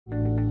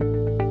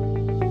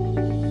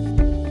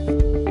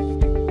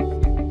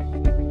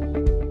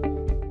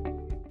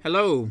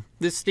Hello,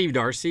 this is Steve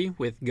Darcey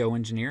with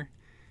GoEngineer,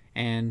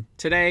 and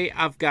today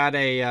I've got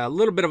a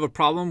little bit of a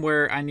problem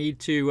where I need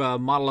to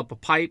model up a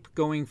pipe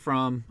going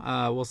from,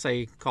 we'll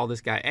say, call this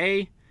guy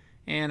A,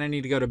 and I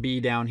need to go to B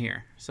down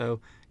here.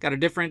 So got a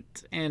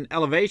different in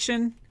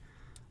elevation.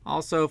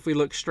 Also, if we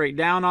look straight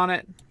down on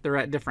it, they're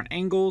at different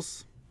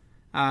angles.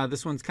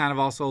 This one's kind of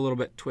also a little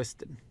bit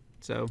twisted.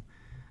 So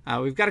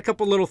we've got a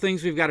couple little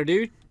things we've got to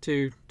do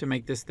to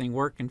make this thing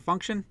work and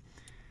function.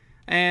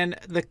 And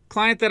the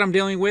client that I'm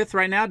dealing with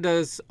right now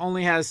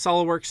only has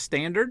SOLIDWORKS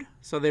standard,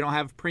 so they don't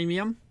have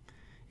premium.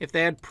 If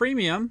they had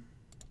premium,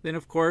 then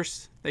of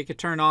course they could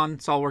turn on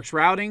SOLIDWORKS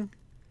routing,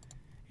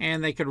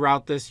 and they could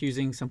route this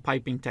using some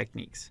piping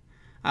techniques.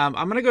 I'm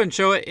going to go ahead and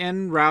show it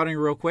in routing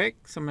real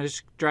quick. So I'm going to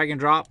just drag and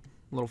drop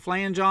a little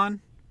flange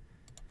on.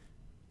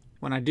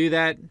 When I do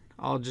that,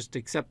 I'll just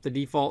accept the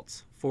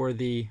defaults for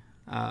the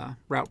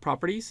route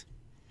properties.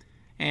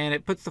 And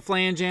it puts the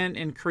flange in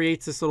and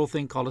creates this little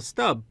thing called a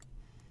stub.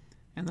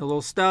 And the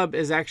little stub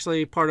is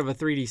actually part of a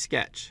 3D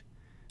sketch.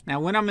 Now,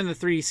 when I'm in the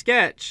 3D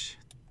sketch,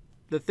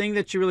 the thing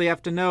that you really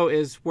have to know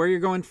is where you're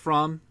going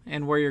from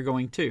and where you're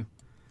going to.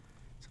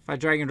 So if I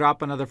drag and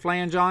drop another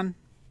flange on,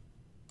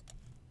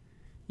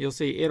 you'll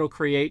see it'll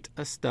create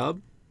a stub,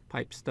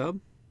 pipe stub.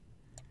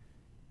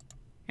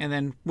 And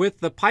then with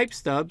the pipe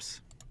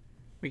stubs,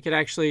 we could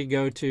actually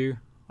go to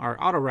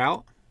our auto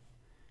route,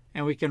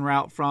 and we can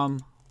route from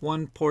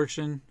one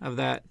portion of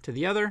that to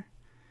the other.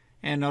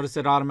 And notice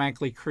it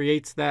automatically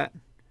creates that.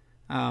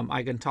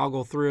 I can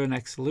toggle through a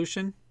next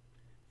solution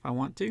if I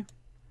want to.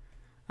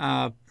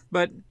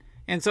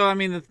 And so, I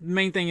mean, the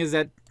main thing is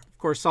that, of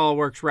course,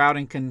 SOLIDWORKS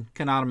routing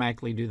can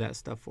automatically do that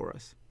stuff for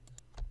us.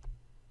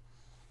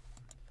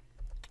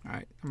 All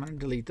right, I'm going to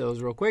delete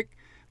those real quick.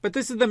 But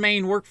this is the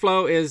main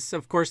workflow is,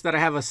 of course, that I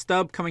have a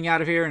stub coming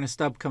out of here and a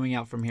stub coming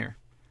out from here.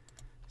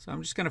 So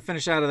I'm just going to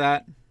finish out of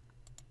that.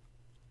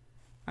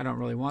 I don't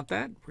really want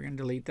that. We're going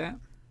to delete that.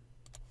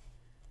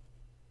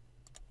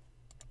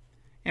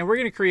 And we're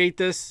going to create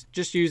this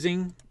just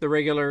using the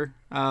regular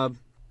a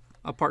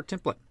part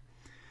template.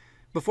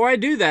 Before I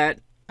do that,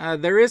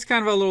 there is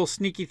kind of a little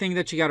sneaky thing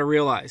that you got to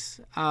realize,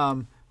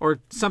 or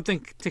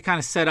something to kind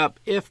of set up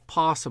if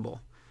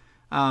possible.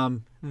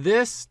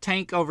 This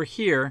tank over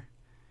here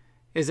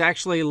is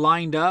actually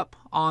lined up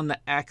on the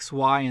X,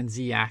 Y, and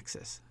Z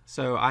axis.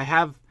 So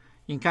you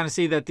can kind of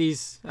see that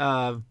these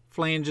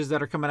flanges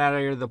that are coming out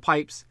of here, the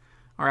pipes,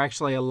 are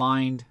actually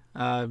aligned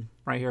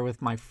right here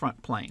with my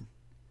front plane.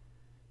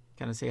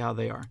 Kind of see how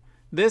they are.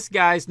 This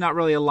guy's not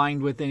really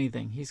aligned with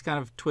anything. He's kind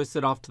of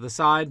twisted off to the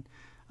side.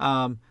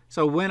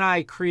 So when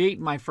I create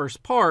my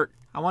first part,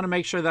 I want to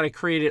make sure that I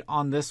create it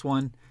on this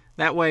one.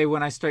 That way,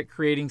 when I start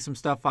creating some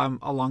stuff, I'm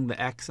along the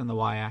X and the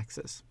Y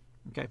axis.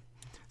 Okay.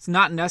 It's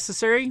not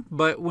necessary,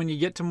 but when you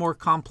get to more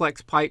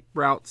complex pipe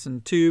routes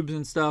and tubes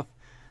and stuff,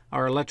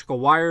 or electrical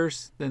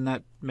wires, then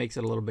that makes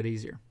it a little bit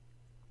easier.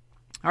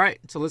 All right,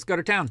 so let's go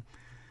to town.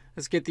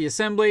 Let's get the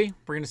assembly.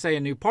 We're going to say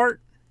a new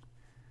part.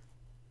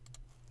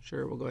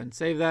 Sure, we'll go ahead and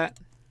save that.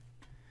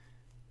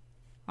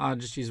 I'll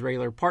just use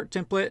regular part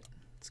template.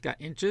 It's got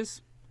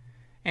inches.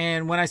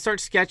 And when I start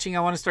sketching, I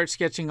want to start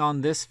sketching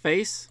on this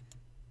face.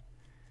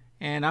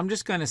 And I'm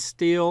just going to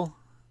steal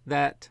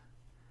that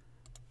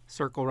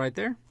circle right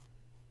there.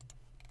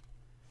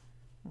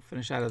 We'll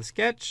finish out of the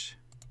sketch.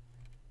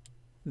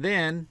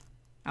 Then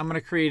I'm going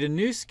to create a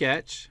new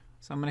sketch.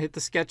 So I'm going to hit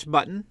the sketch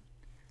button.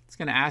 It's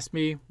going to ask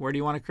me, where do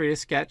you want to create a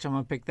sketch? I'm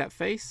going to pick that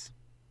face.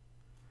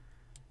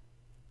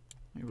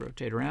 Let me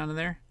rotate around in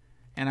there,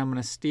 and I'm going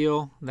to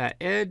steal that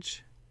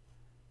edge,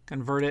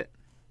 convert it,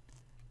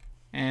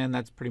 and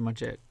that's pretty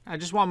much it. I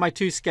just want my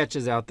two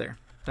sketches out there.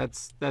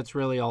 That's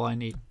really all I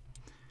need.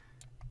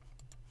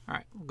 All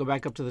right, we'll go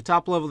back up to the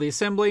top level of the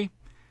assembly.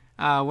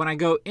 When I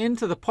go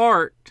into the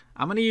part,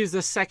 I'm going to use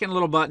this second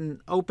little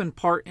button, Open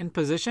Part in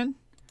Position.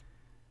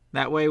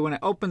 That way, when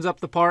it opens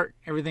up the part,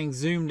 everything's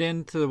zoomed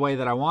in to the way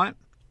that I want.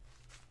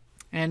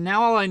 And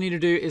now all I need to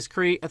do is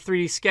create a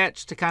 3D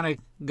sketch to kind of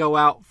go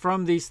out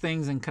from these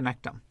things and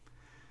connect them.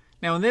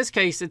 Now in this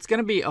case, it's going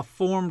to be a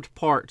formed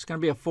part. It's going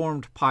to be a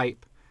formed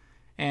pipe.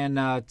 And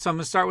so I'm going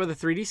to start with a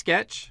 3D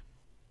sketch.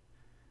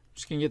 I'm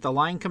just going to get the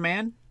line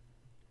command.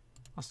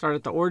 I'll start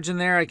at the origin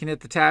there. I can hit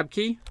the tab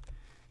key.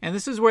 And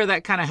this is where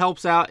that kind of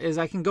helps out, is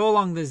I can go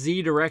along the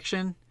Z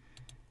direction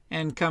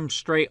and come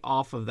straight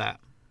off of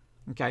that.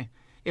 Okay.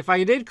 If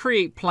I did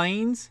create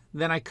planes,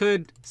 then I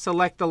could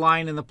select the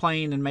line in the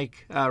plane and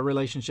make a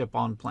relationship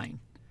on plane.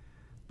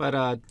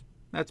 But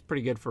that's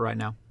pretty good for right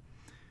now.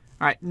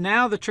 All right,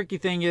 now the tricky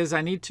thing is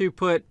I need to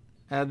put,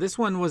 this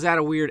one was at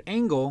a weird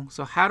angle,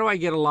 so how do I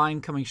get a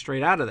line coming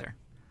straight out of there?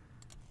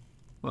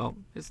 Well,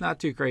 it's not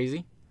too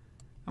crazy.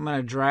 I'm going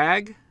to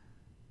drag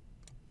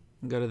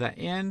and go to that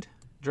end,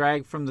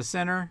 drag from the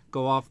center,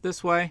 go off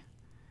this way,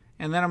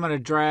 and then I'm going to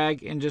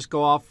drag and just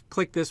go off,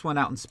 click this one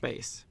out in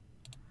space.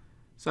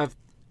 So I've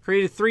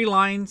created 3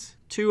 lines,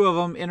 2 of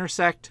them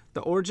intersect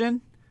the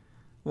origin.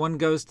 One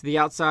goes to the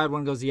outside,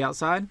 one goes to the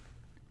outside.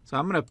 So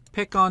I'm going to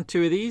pick on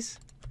 2 of these,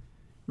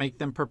 make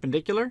them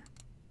perpendicular.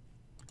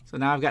 So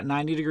now I've got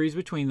 90 degrees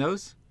between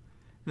those.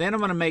 Then I'm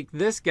going to make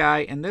this guy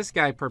and this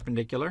guy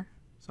perpendicular.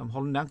 So I'm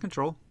holding down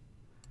Control.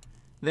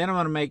 Then I'm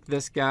going to make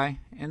this guy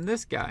and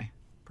this guy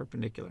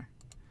perpendicular.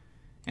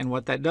 And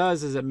what that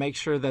does is it makes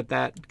sure that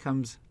that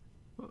comes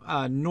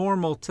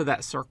normal to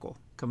that circle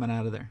coming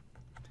out of there.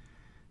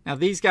 Now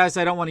these guys,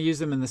 I don't want to use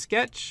them in the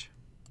sketch.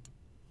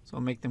 So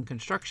I'll make them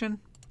construction.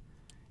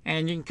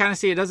 And you can kind of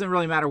see it doesn't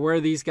really matter where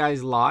these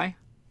guys lie.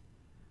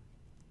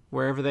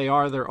 Wherever they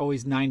are, they're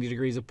always 90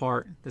 degrees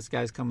apart. This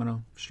guy's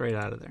coming straight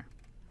out of there.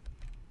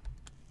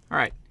 All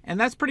right, and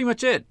that's pretty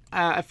much it.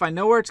 If I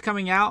know where it's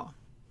coming out,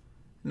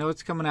 know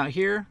it's coming out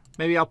here,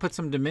 maybe I'll put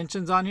some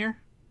dimensions on here.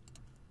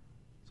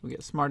 So we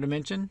get smart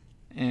dimension,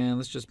 and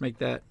let's just make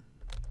that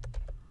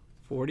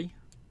 40.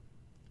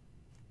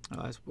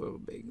 Oh, that's a little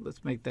big.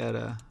 Let's make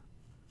that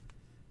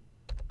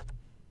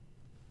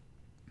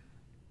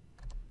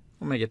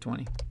we'll make it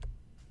 20.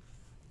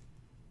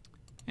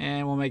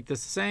 And we'll make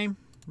this the same,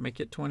 make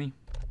it 20.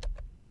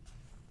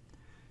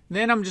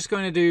 Then I'm just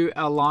going to do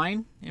a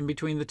line in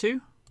between the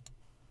two.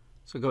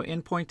 So go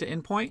endpoint to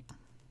endpoint.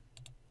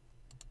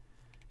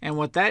 And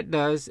what that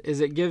does is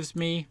it gives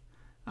me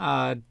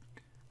a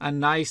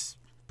nice,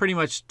 pretty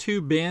much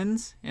 2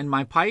 bends in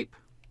my pipe.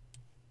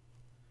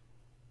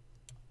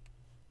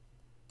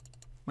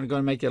 I'm going to go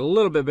and make it a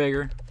little bit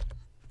bigger,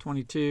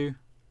 22.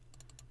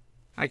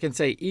 I can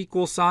say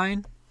equal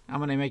sign. I'm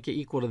going to make it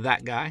equal to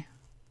that guy.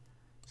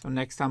 So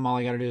next time all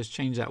I got to do is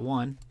change that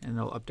 1 and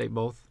it'll update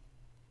both.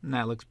 And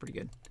that looks pretty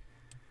good.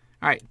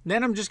 All right,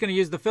 then I'm just going to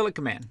use the fillet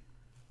command.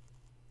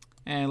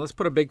 And let's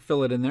put a big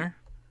fillet in there.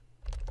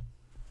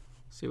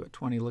 See what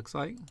 20 looks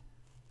like.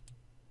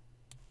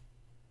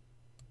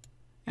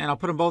 And I'll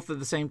put them both at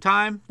the same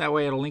time. That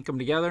way it'll link them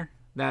together.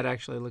 That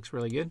actually looks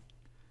really good.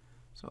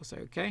 So I'll say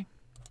OK.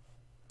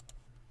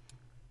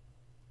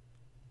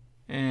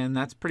 And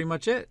that's pretty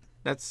much it.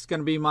 That's going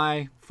to be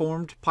my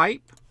formed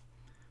pipe.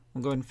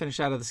 We'll go ahead and finish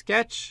out of the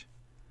sketch.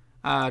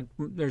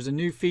 There's a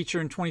new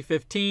feature in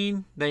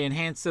 2015. They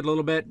enhanced it a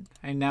little bit.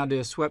 I now do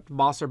a swept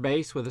boss or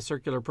base with a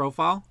circular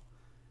profile.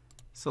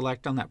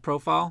 Select on that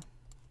profile.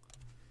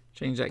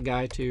 Change that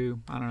guy to,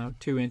 I don't know,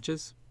 2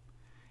 inches.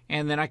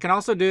 And then I can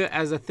also do it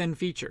as a thin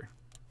feature.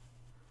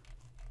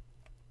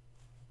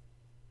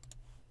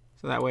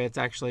 So that way it's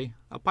actually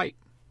a pipe.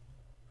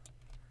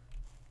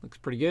 Looks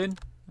pretty good.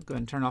 I'll go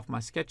ahead and turn off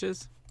my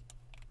sketches.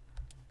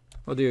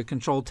 We'll do a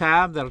Control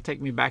Tab. That'll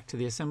take me back to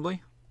the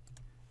assembly.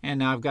 And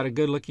now I've got a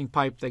good looking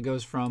pipe that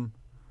goes from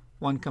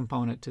one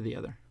component to the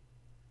other.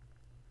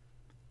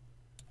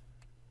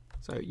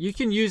 So you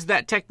can use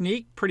that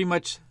technique, pretty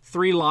much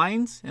 3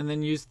 lines, and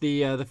then use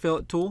the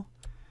fillet tool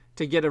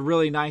to get a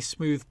really nice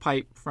smooth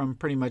pipe from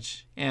pretty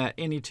much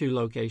any 2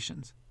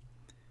 locations.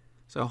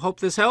 So hope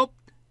this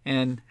helped,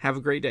 and have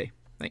a great day.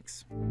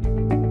 Thanks.